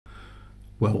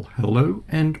Well, hello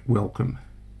and welcome.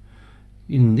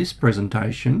 In this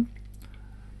presentation,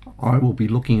 I will be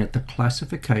looking at the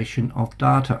classification of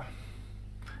data.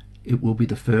 It will be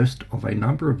the first of a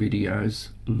number of videos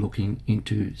looking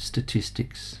into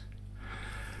statistics.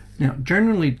 Now,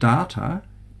 generally data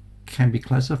can be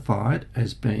classified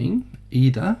as being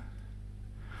either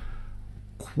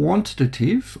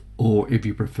quantitative, or if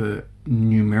you prefer,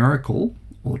 numerical,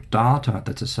 or data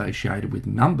that's associated with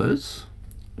numbers,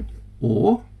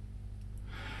 or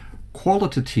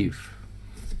qualitative,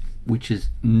 which is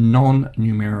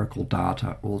non-numerical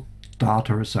data or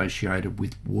data associated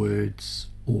with words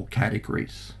or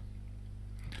categories.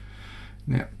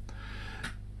 Now,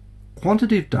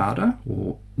 quantitative data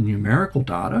or numerical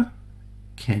data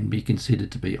can be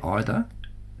considered to be either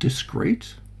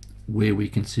discrete, where we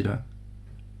consider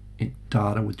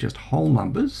data with just whole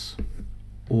numbers,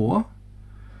 or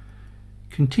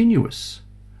continuous,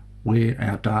 where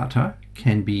our data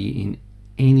can be in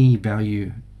any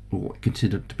value or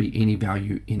considered to be any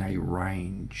value in a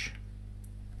range.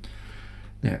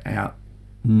 Now, our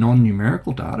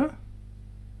non-numerical data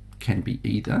can be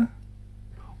either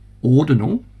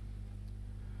ordinal,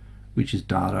 which is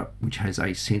data which has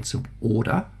a sense of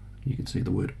order. You can see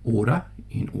the word order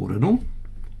in ordinal,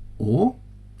 or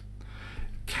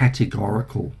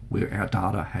categorical, where our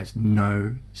data has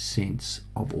no sense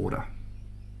of order.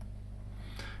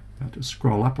 I'll just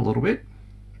scroll up a little bit.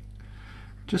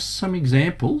 Just some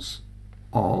examples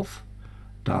of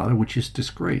data which is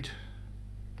discrete.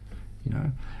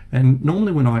 And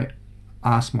normally when I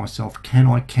ask myself, can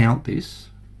I count this?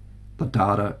 The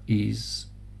data is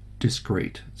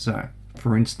discrete. So,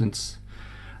 for instance,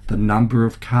 the number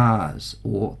of cars,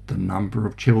 or the number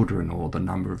of children, or the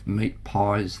number of meat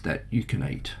pies that you can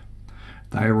eat.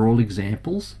 They are all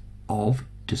examples of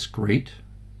discrete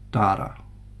data,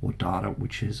 or data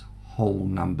which is whole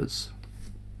numbers.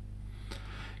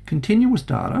 Continuous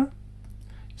data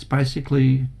is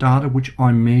basically data which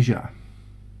I measure.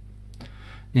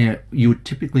 Now, you would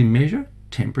typically measure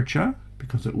temperature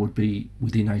because it would be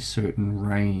within a certain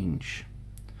range.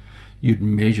 You'd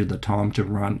measure the time to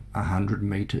run 100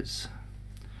 meters.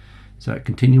 So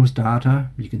continuous data,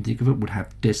 you can think of it, would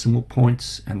have decimal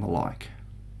points and the like.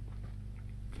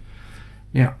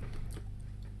 Now,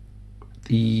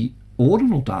 the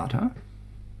ordinal data,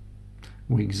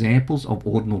 or examples of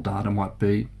ordinal data might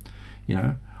be,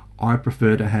 I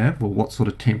prefer to have, or what sort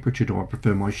of temperature do I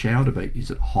prefer my shower to be? Is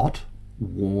it hot,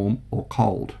 warm, or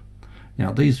cold?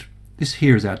 Now this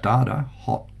here is our data,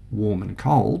 hot, warm, and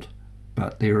cold,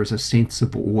 but there is a sense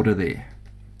of order there.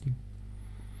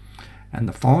 And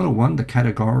the final one, the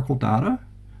categorical data,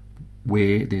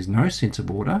 where there's no sense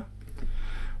of order,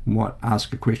 might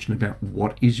ask a question about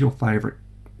what is your favorite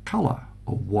color,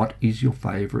 or what is your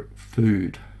favorite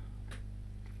food.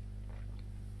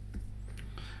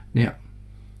 Now,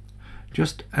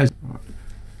 just as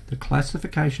the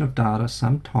classification of data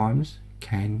sometimes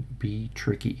can be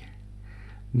tricky.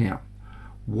 Now,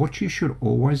 what you should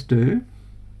always do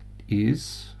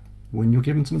is, when you're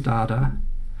given some data,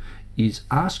 is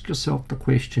ask yourself the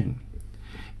question,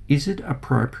 is it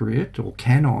appropriate, or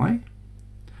can I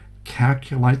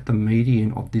calculate the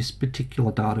median of this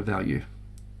particular data value?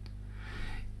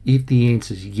 If the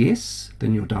answer is yes,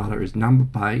 then your data is number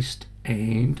based,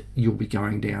 and you'll be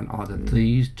going down either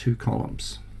these two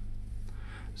columns.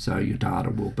 So your data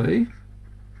will be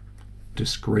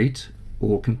discrete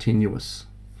or continuous.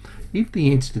 If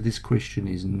the answer to this question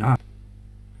is no,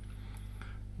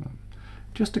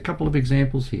 just a couple of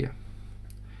examples here.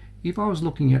 If I was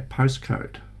looking at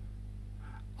postcode,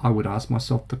 I would ask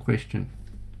myself the question,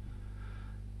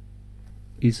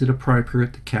 is it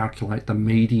appropriate to calculate the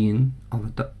median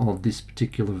of this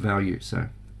particular value? So,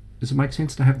 does it make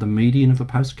sense to have the median of a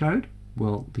postcode?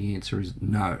 Well, the answer is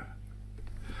no.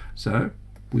 So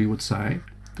we would say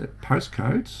that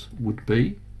postcodes would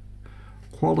be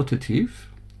qualitative,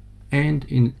 and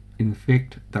in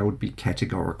effect they would be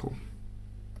categorical.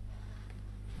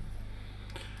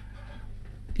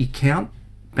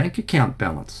 Bank account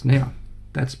balance. Now,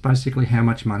 that's basically how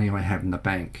much money I have in the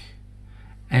bank.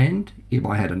 And if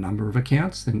I had a number of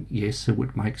accounts, then yes, it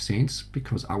would make sense,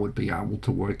 because I would be able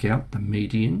to work out the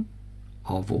median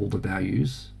of all the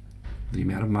values, the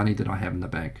amount of money that I have in the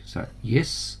bank. So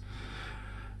yes,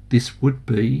 this would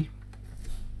be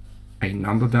a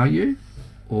number value,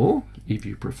 or if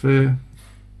you prefer,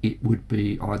 it would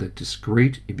be either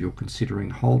discrete if you're considering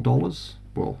whole dollars,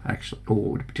 or it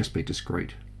would just be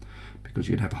discrete, because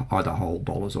you'd have either whole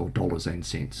dollars or dollars and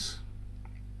cents.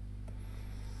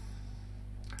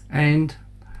 And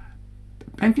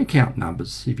bank account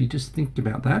numbers, if you just think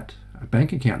about that, a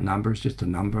bank account number is just a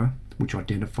number which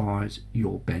identifies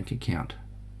your bank account.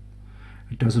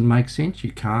 It doesn't make sense.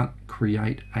 You can't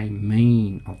create a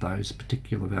mean of those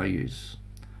particular values.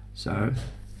 So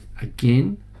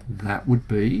again, that would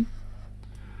be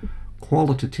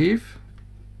qualitative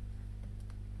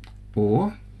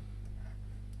or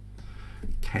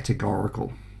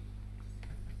categorical.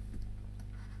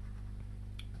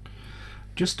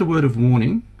 Just a word of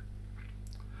warning,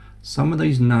 some of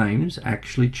these names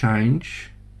actually change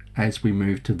as we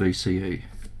move to VCE.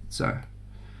 So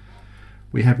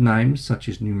we have names such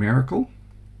as numerical,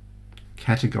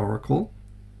 categorical,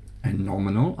 and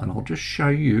nominal, and I'll just show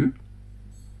you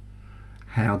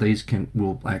how these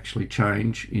will actually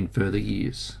change in further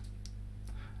years.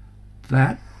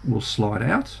 That will slide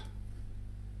out,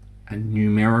 and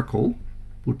numerical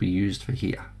would be used for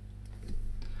here.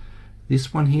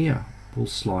 This one here will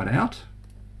slide out,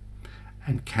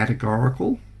 and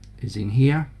categorical is in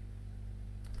here,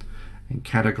 and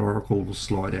categorical will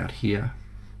slide out here,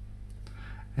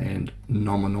 and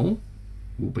nominal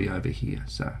will be over here.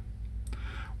 So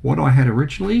what I had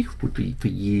originally would be for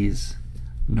years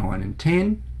 9 and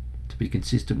 10 to be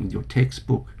consistent with your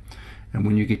textbook, and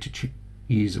when you get to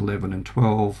years 11 and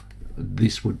 12,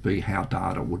 this would be how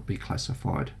data would be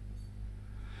classified.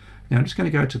 Now I'm just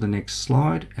going to go to the next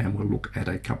slide and we'll look at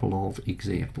a couple of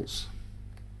examples.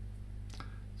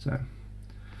 So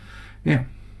now,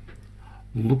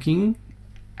 looking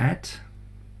at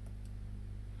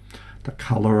the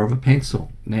color of a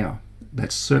pencil. Now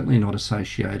that's certainly not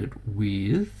associated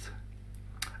with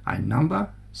a number,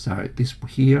 so this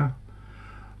here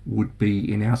would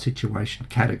be, in our situation,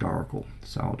 categorical.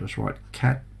 So I'll just write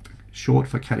cat, short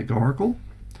for categorical.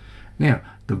 Now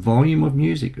the volume of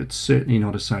music, it's certainly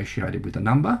not associated with a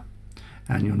number,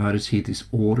 and you'll notice here this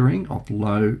ordering of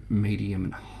low, medium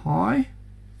and high.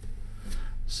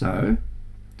 So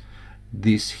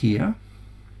this here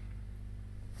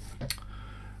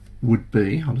would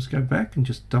be, I'll just go back and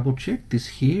just double check, this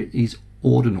here is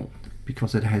ordinal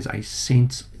because it has a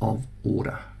sense of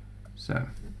order. So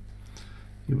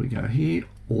here we go here,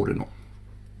 ordinal.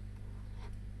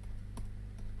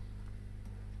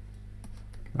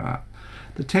 Right.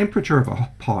 The temperature of a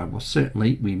pie, well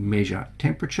certainly we measure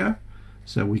temperature,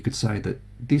 so we could say that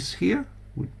this here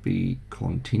would be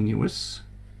continuous.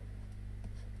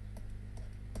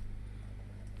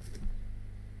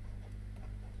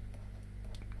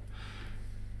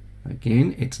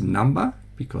 Again, it's number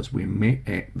because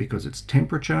because it's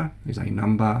temperature is a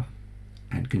number,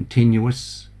 and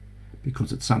continuous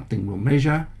because it's something we'll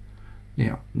measure.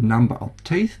 Now, number of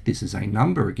teeth, this is a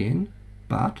number again,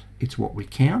 but it's what we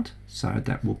count, so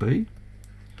that will be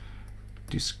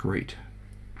discrete.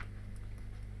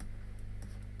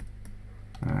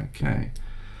 Okay.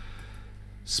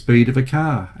 Speed of a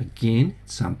car, again,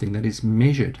 something that is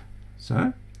measured,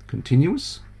 so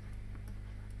continuous.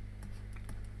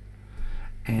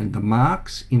 And the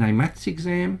marks in a maths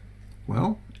exam,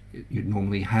 well, you'd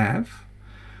normally have,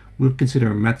 we'll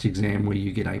consider a maths exam where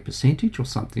you get a percentage or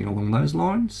something along those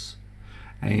lines,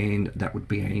 and that would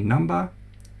be a number,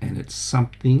 and it's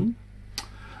something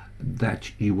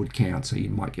that you would count. So you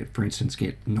might get, for instance,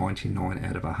 get 99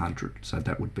 out of 100, so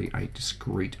that would be a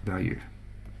discrete value.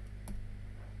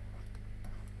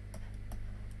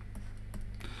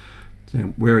 So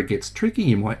where it gets tricky,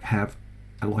 you might have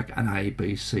like an A,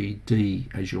 B, C, D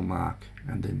as your mark,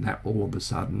 and then that all of a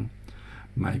sudden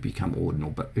may become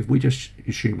ordinal. But if we just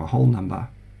assume a whole number,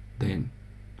 then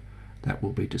that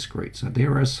will be discrete. So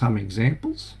there are some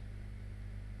examples.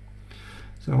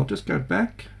 So I'll just go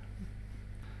back.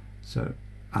 So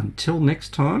until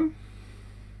next time,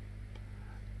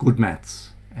 good maths,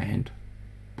 and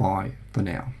bye for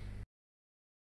now.